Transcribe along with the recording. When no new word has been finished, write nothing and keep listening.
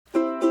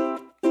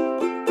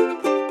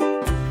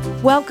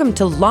Welcome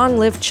to Long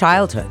Live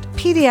Childhood,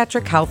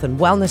 Pediatric Health and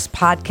Wellness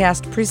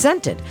podcast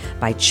presented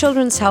by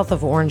Children's Health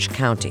of Orange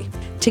County.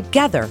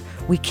 Together,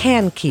 we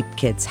can keep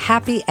kids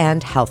happy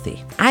and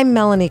healthy. I'm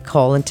Melanie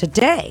Cole, and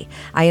today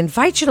I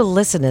invite you to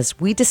listen as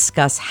we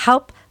discuss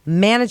help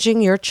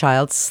managing your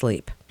child's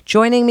sleep.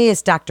 Joining me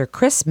is Dr.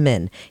 Chris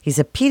Min. He's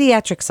a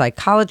pediatric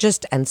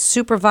psychologist and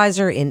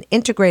supervisor in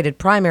integrated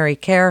primary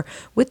care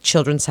with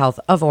Children's Health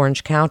of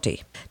Orange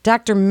County.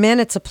 Dr. Min,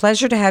 it's a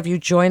pleasure to have you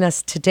join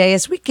us today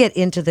as we get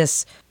into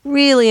this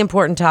really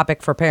important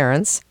topic for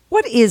parents.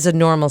 What is a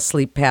normal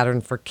sleep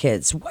pattern for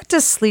kids? What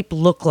does sleep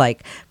look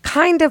like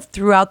kind of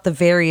throughout the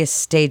various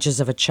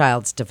stages of a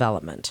child's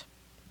development?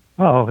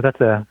 Oh,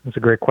 that's a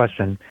great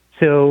question.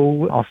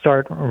 So I'll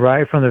start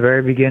right from the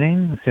very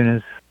beginning. As soon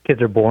as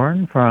kids are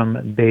born,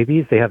 from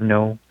babies, they have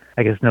no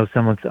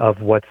semblance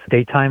of what's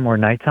daytime or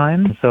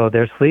nighttime. So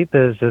their sleep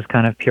is just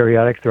kind of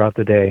periodic throughout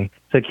the day.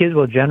 So kids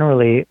will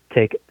generally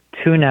take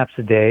 2 naps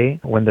a day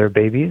when they're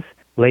babies,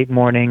 late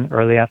morning,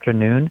 early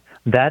afternoon.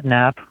 That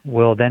nap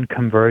will then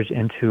converge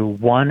into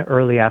 1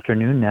 early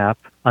afternoon nap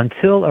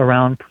until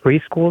around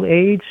preschool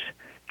age.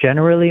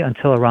 Generally,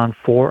 until around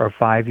 4 or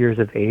 5 years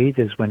of age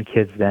is when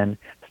kids then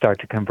start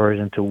to converge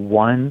into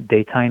 1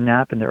 daytime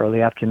nap in the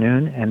early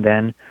afternoon and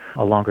then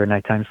a longer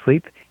nighttime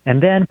sleep.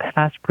 And then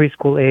past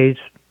preschool age,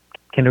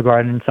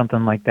 kindergarten,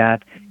 something like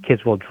that,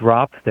 kids will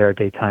drop their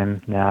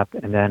daytime nap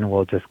and then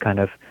we'll just kind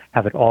of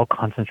have it all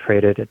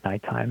concentrated at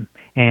nighttime.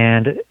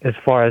 And as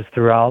far as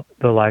throughout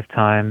the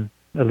lifetime,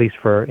 at least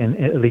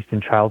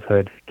in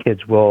childhood,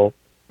 kids will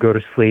go to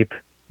sleep.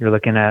 You're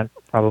looking at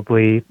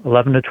probably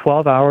 11 to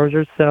 12 hours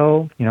or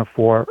so,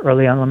 for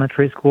early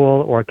elementary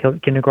school or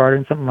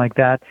kindergarten, something like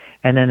that.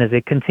 And then as they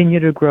continue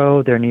to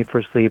grow, their need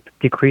for sleep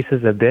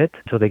decreases a bit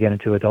until they get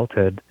into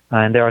adulthood.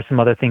 And there are some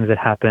other things that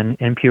happen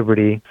in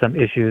puberty, some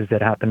issues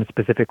that happen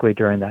specifically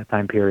during that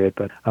time period,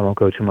 but I won't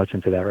go too much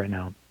into that right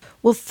now.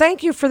 Well,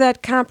 thank you for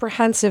that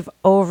comprehensive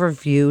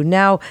overview.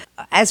 Now,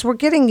 as we're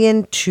getting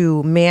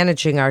into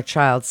managing our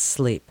child's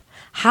sleep,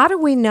 how do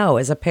we know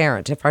as a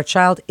parent if our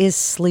child is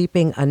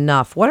sleeping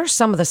enough? What are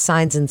some of the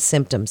signs and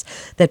symptoms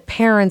that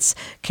parents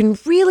can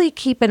really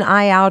keep an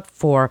eye out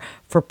for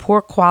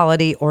poor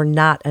quality or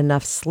not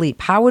enough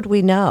sleep? How would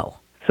we know?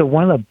 So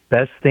one of the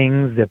best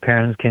things that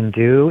parents can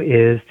do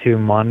is to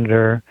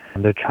monitor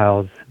their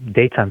child's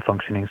daytime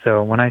functioning.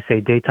 So when I say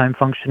daytime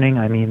functioning,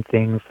 I mean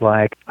things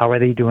like how are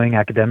they doing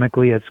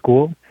academically at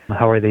school?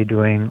 How are they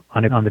doing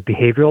on the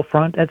behavioral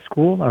front at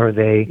school? Are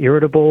they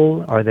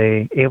irritable? Are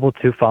they able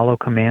to follow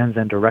commands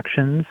and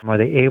directions? Are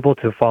they able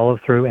to follow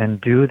through and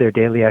do their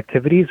daily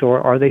activities, or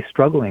are they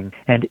struggling?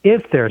 And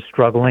if they're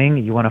struggling,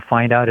 you want to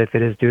find out if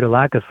it is due to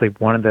lack of sleep.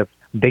 One of the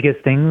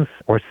biggest things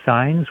or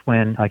signs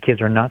when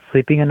kids are not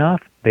sleeping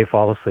enough, they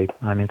fall asleep.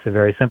 I mean, it's a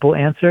very simple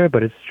answer,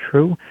 but it's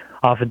true.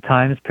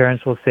 Oftentimes,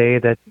 parents will say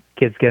that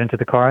kids get into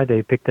the car,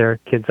 they pick their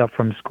kids up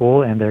from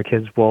school, and their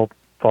kids will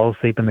fall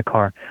asleep in the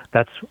car.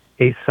 That's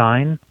a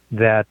sign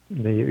that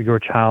your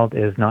child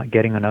is not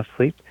getting enough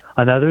sleep.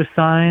 Another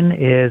sign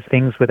is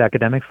things with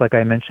academics, like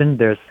I mentioned.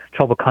 There's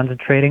trouble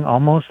concentrating,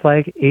 almost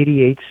like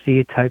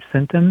ADHD-type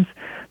symptoms.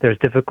 There's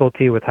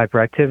difficulty with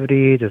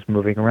hyperactivity, just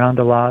moving around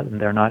a lot, and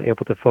they're not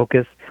able to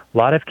focus. A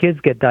lot of kids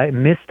get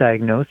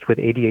misdiagnosed with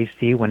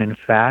ADHD when, in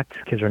fact,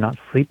 kids are not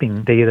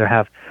sleeping. They either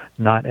have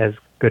not as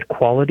good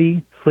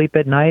quality sleep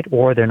at night,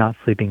 or they're not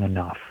sleeping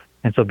enough.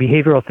 And so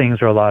behavioral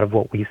things are a lot of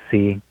what we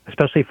see,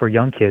 especially for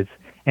young kids.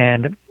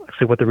 And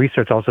actually what the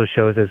research also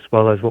shows, as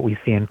well as what we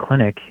see in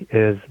clinic,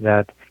 is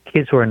that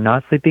kids who are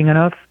not sleeping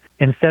enough,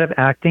 instead of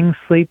acting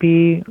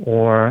sleepy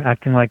or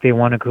acting like they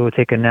want to go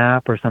take a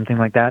nap or something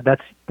like that,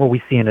 that's what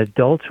we see in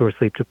adults who are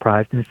sleep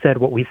deprived. Instead,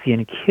 what we see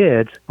in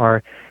kids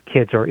are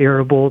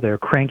irritable, they're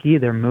cranky,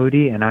 they're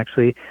moody, and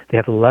actually they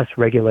have less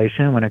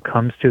regulation when it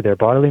comes to their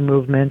bodily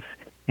movements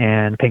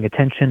and paying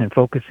attention and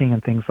focusing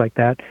and things like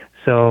that.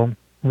 So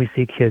we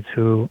see kids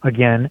who,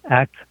 again,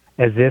 act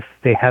as if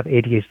they have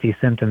ADHD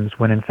symptoms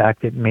when, in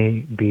fact, it may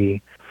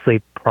be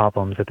sleep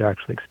problems that they're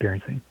actually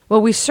experiencing.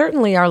 Well, we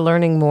certainly are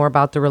learning more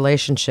about the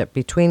relationship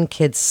between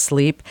kids'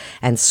 sleep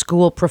and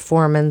school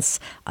performance,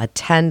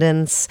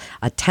 attendance,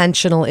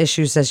 attentional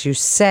issues, as you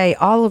say,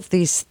 all of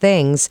these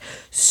things.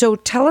 So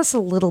tell us a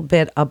little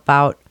bit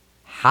about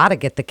how to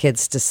get the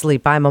kids to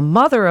sleep. I'm a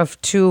mother of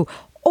 2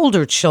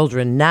 older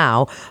children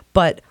now,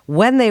 but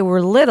when they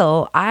were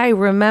little, I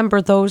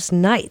remember those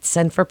nights.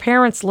 And for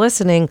parents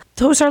listening,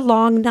 those are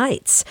long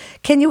nights.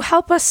 Can you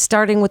help us,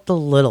 starting with the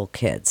little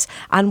kids,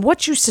 on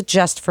what you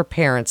suggest for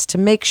parents to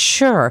make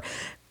sure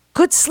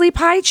good sleep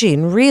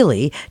hygiene,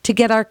 really, to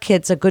get our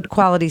kids a good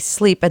quality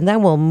sleep, and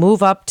then we'll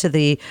move up to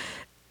the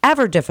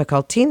ever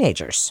difficult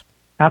teenagers?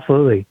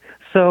 Absolutely.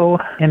 So,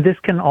 and this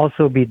can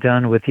also be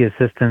done with the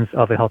assistance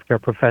of a healthcare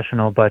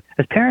professional, but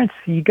as parents,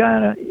 you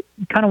kind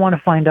of want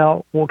to find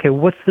out, okay,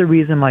 what's the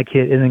reason my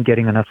kid isn't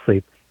getting enough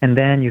sleep? and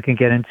then you can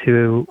get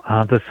into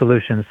the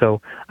solution.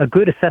 So a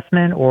good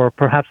assessment or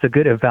perhaps a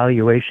good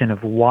evaluation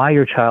of why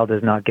your child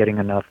is not getting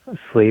enough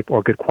sleep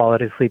or good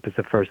quality sleep is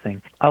the first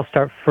thing. I'll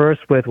start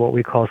first with what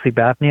we call sleep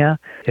apnea.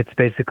 It's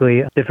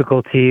basically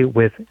difficulty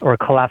with or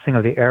collapsing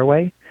of the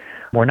airway.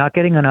 We're not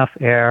getting enough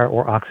air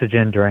or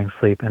oxygen during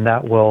sleep, and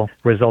that will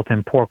result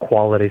in poor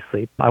quality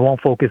sleep. I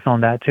won't focus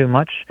on that too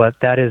much, but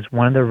that is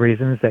one of the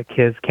reasons that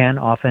kids can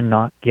often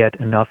not get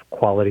enough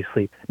quality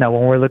sleep. Now,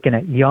 when we're looking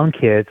at young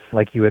kids,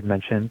 like you had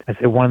mentioned, I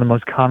say one of the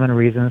most common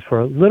reasons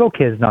for little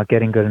kids not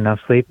getting good enough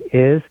sleep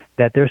is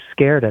that they're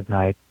scared at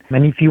night.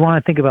 And if you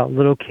want to think about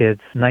little kids,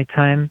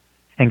 nighttime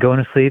and going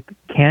to sleep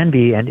can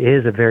be and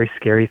is a very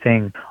scary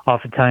thing.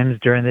 Oftentimes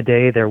during the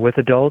day, they're with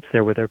adults,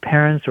 they're with their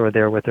parents, or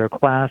they're with their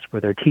class,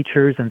 with their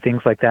teachers and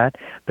things like that.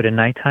 But at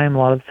nighttime, a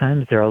lot of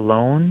times they're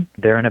alone,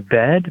 they're in a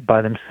bed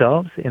by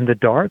themselves in the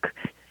dark,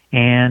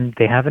 and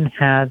they haven't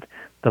had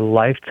the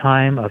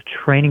lifetime of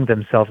training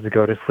themselves to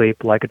go to sleep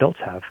like adults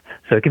have.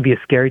 So it can be a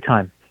scary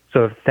time.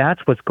 So if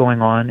that's what's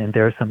going on and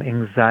there's some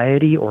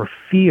anxiety or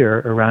fear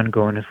around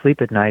going to sleep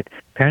at night,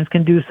 parents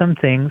can do some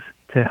things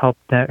to help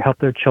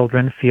their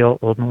children feel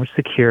a little more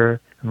secure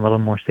and a little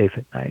more safe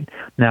at night.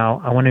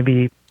 Now, I want to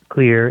be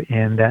clear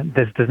in that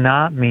this does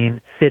not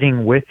mean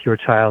sitting with your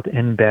child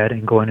in bed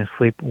and going to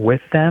sleep with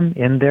them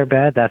in their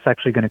bed. That's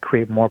actually going to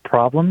create more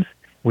problems.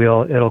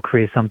 It'll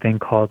create something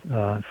called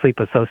sleep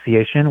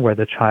association, where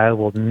the child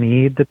will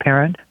need the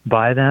parent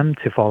by them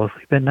to fall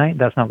asleep at night.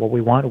 That's not what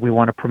we want. We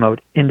want to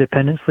promote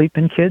independent sleep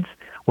in kids.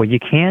 What you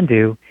can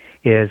do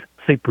is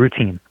sleep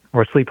routine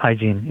or sleep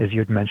hygiene, as you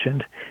had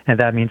mentioned. And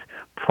that means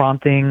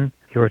prompting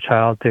your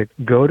child to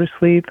go to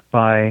sleep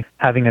by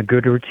having a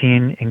good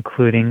routine,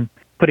 including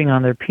putting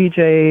on their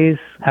PJs,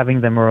 having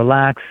them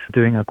relax,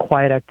 doing a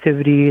quiet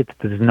activity. It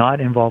does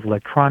not involve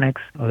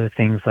electronics, other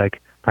things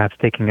like perhaps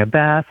taking a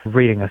bath,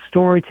 reading a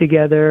story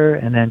together,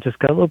 and then just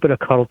got a little bit of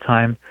cuddle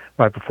time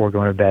right before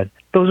going to bed.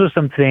 Those are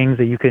some things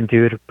that you can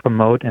do to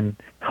promote and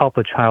help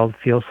a child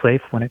feel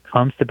safe when it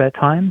comes to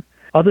bedtime.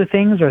 Other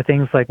things are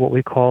things like what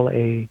we call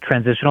a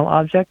transitional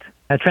object.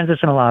 A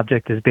transitional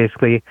object is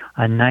basically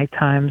a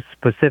nighttime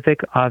specific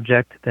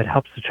object that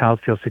helps the child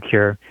feel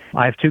secure.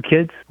 I have two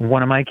kids.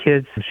 One of my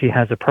kids, she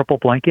has a purple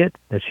blanket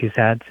that she's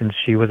had since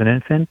she was an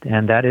infant,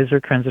 and that is her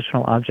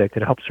transitional object.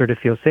 It helps her to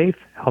feel safe,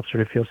 helps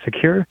her to feel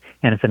secure,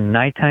 and it's a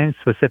nighttime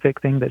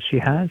specific thing that she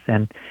has,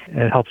 and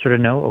it helps her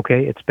to know,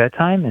 okay, it's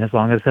bedtime, and as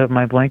long as I have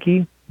my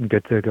blankie, I'm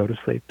good to go to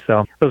sleep.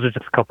 So those are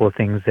just a couple of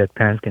things that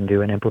parents can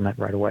do and implement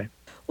right away.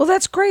 Well,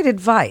 that's great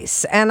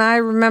advice. And I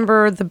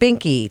remember the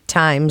Binky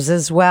times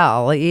as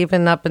well,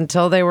 even up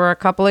until they were a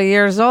couple of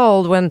years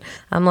old, when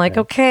I'm like,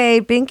 okay,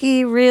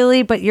 Binky,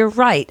 really? But you're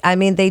right. I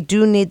mean, they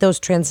do need those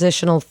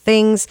transitional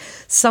things,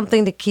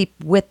 something to keep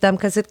with them,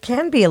 because it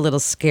can be a little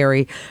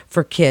scary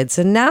for kids.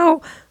 And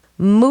now,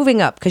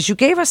 moving up, because you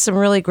gave us some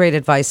really great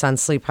advice on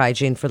sleep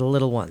hygiene for the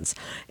little ones.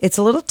 It's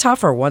a little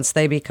tougher once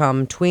they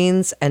become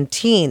tweens and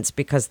teens,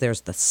 because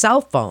there's the cell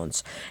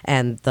phones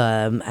and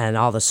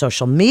all the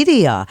social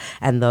media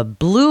and the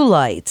blue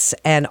lights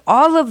and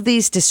all of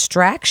these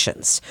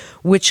distractions,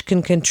 which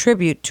can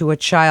contribute to a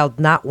child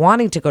not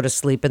wanting to go to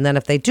sleep. And then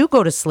if they do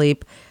go to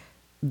sleep,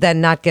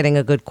 then not getting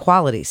a good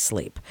quality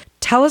sleep.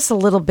 Tell us a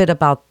little bit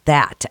about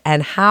that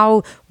and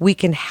how we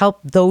can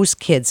help those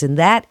kids in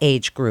that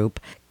age group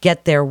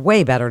get their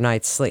way better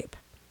night's sleep.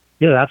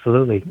 Yeah,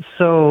 absolutely.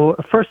 So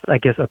first, I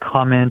guess a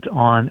comment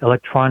on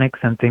electronics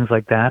and things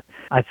like that.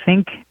 I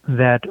think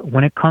that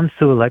when it comes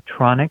to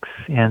electronics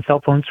and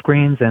cell phone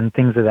screens and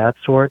things of that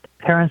sort,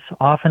 parents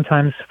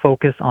oftentimes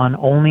focus on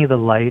only the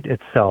light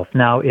itself.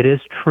 Now, it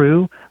is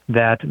true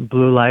that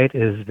blue light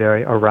is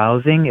very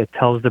arousing. It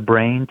tells the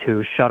brain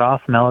to shut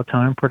off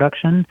melatonin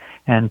production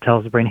and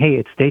tells the brain, hey,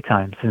 it's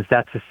daytime, since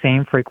that's the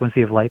same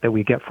frequency of light that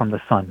we get from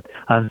the sun.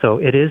 So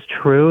it is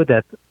true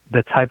that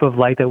the type of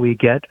light that we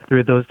get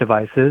through those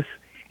devices,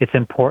 it's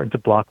important to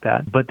block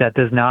that. But that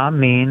does not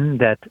mean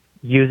that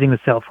using the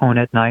cell phone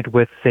at night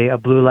with, say, a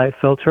blue light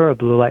filter, a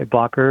blue light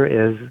blocker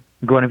is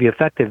going to be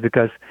effective,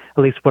 because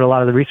at least what a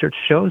lot of the research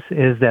shows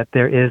is that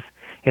there is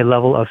a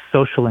level of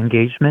social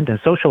engagement and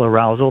social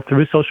arousal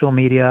through social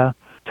media,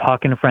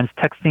 talking to friends,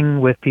 texting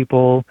with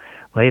people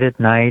late at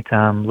night,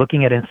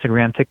 looking at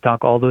Instagram,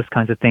 TikTok, all those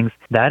kinds of things.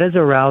 That is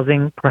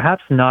arousing,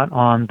 perhaps not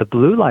on the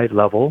blue light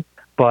level,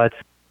 but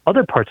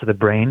other parts of the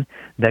brain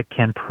that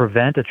can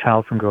prevent a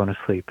child from going to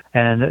sleep.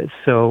 And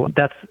so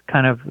that's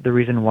kind of the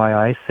reason why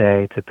I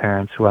say to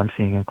parents who I'm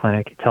seeing in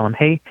clinic, tell them,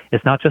 hey,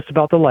 it's not just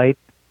about the light,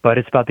 but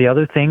it's about the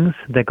other things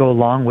that go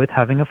along with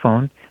having a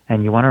phone,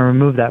 and you want to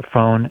remove that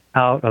phone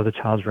out of the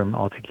child's room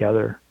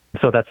altogether.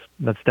 So that's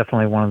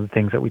definitely one of the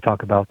things that we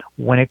talk about.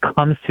 When it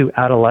comes to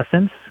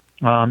adolescence,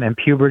 and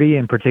puberty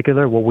in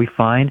particular, what we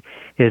find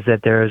is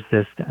that there's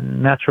this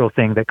natural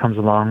thing that comes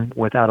along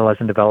with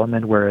adolescent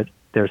development where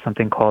there's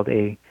something called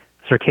a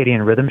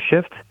circadian rhythm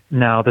shift.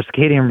 Now, the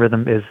circadian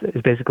rhythm is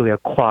basically a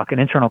clock, an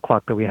internal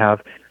clock that we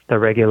have that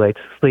regulates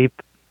sleep,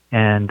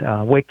 and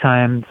wake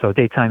time, so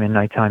daytime and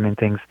nighttime and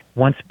things.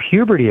 Once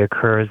puberty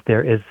occurs,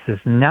 there is this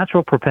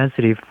natural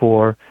propensity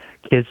for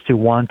kids to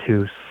want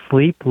to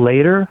sleep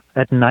later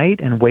at night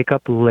and wake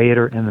up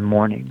later in the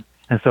morning.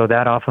 And so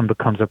that often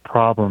becomes a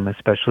problem,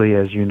 especially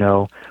as you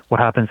know what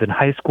happens in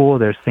high school.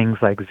 There's things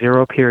like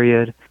zero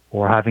period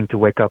or having to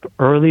wake up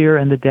earlier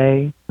in the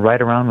day,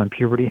 right around when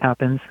puberty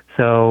happens.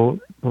 So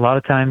a lot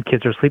of time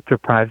kids are sleep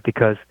deprived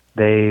because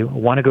they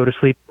want to go to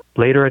sleep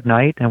later at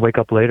night and wake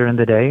up later in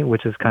the day,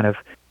 which is kind of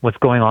what's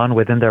going on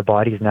within their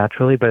bodies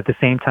naturally. But at the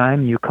same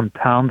time, you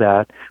compound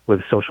that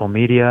with social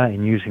media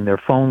and using their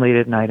phone late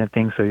at night and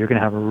things. So you're going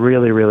to have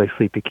really, really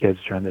sleepy kids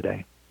during the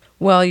day.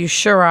 Well, you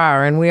sure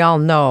are, and we all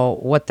know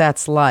what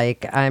that's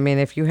like. I mean,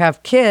 if you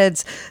have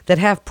kids that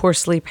have poor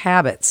sleep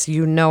habits,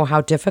 you know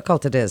how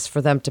difficult it is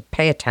for them to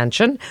pay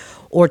attention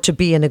or to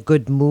be in a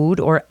good mood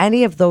or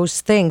any of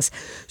those things.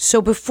 So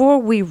before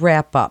we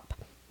wrap up,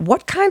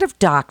 what kind of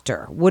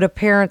doctor would a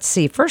parent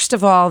see? First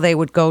of all, they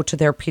would go to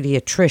their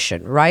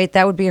pediatrician, right?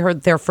 That would be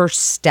their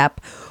first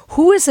step.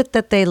 Who is it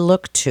that they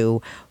look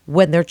to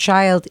when their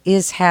child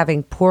is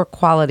having poor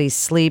quality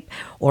sleep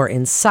or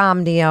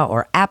insomnia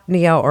or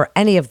apnea or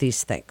any of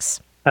these things?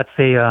 It's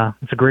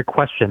a great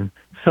question.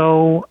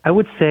 So I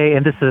would say,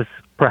 and this is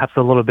perhaps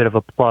a little bit of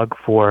a plug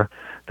for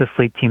the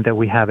sleep team that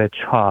we have at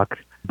CHOC,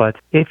 but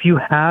if you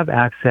have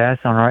access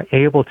and are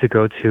able to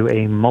go to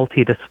a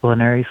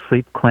multidisciplinary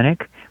sleep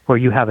clinic where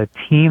you have a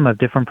team of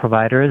different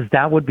providers,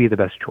 that would be the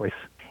best choice.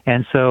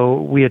 And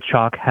so we at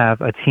CHOC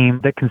have a team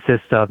that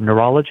consists of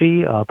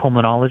neurology,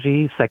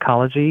 pulmonology,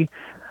 psychology,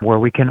 where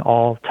we can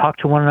all talk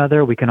to one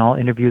another, we can all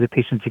interview the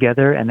patient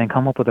together, and then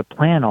come up with a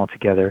plan all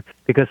together.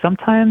 Because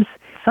sometimes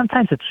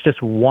it's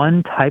just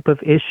one type of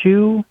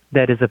issue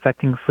that is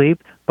affecting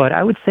sleep, but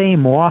I would say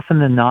more often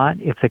than not,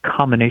 it's a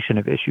combination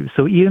of issues.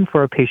 So even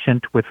for a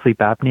patient with sleep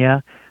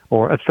apnea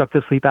or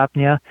obstructive sleep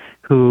apnea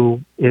who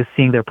is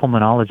seeing their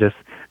pulmonologist,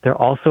 they're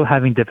also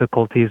having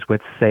difficulties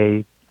with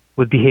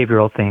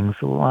behavioral things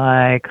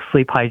like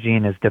sleep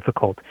hygiene is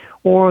difficult,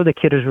 or the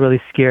kid is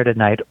really scared at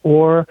night,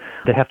 or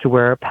they have to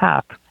wear a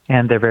PAP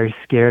and they're very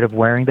scared of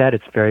wearing that.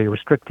 It's very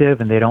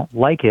restrictive and they don't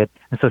like it.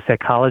 And so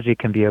psychology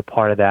can be a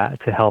part of that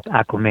to help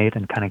acclimate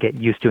and kind of get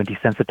used to and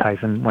desensitize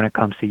them when it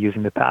comes to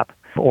using the PAP.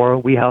 Or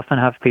we often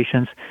have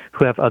patients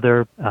who have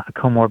other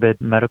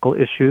comorbid medical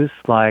issues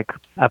like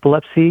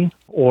epilepsy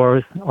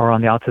or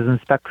on the autism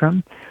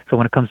spectrum. So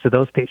when it comes to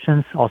those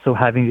patients, also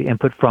having the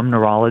input from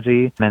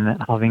neurology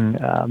and having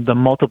the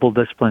multiple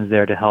disciplines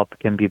there to help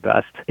can be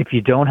best. If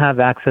you don't have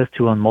access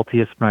to a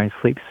multidisciplinary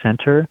sleep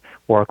center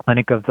or a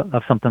clinic of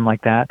something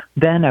like that,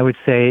 then I would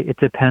say it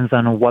depends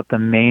on what the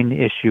main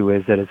issue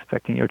is that is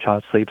affecting your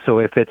child's sleep. So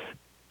if it's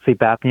sleep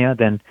apnea,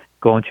 then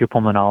going to your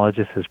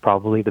pulmonologist is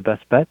probably the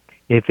best bet.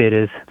 If it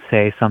is,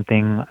 say,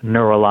 something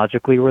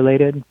neurologically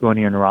related, going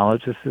to your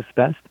neurologist is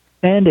best.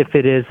 And if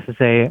it is,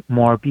 say,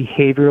 more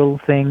behavioral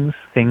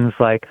things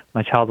like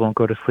my child won't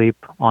go to sleep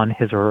on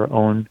his or her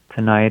own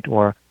tonight,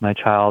 or my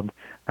child,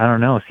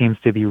 seems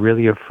to be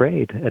really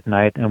afraid at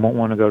night and won't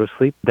want to go to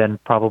sleep, then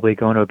probably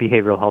going to a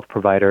behavioral health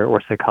provider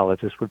or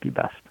psychologist would be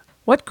best.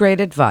 What great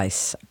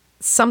advice.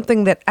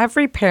 Something that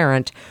every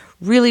parent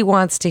really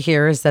wants to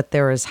hear is that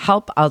there is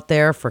help out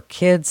there for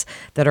kids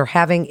that are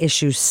having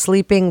issues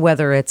sleeping,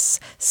 whether it's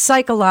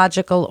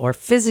psychological or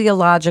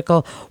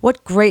physiological.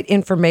 What great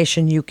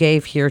information you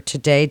gave here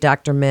today,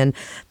 Dr. Min.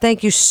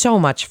 Thank you so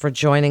much for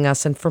joining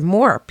us. And for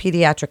more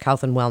pediatric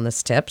health and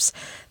wellness tips,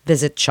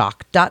 visit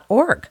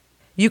CHOC.org.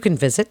 You can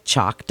visit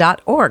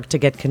CHOC.org to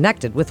get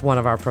connected with one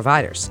of our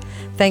providers.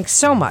 Thanks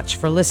so much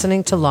for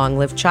listening to Long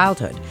Live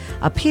Childhood,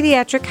 a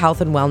pediatric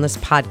health and wellness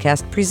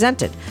podcast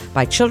presented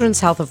by Children's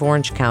Health of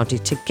Orange County.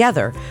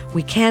 Together,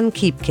 we can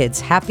keep kids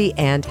happy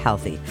and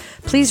healthy.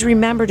 Please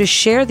remember to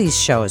share these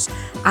shows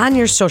on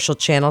your social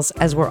channels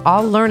as we're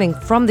all learning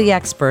from the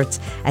experts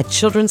at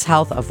Children's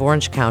Health of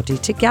Orange County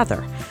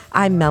together.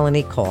 I'm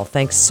Melanie Cole.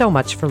 Thanks so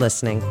much for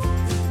listening.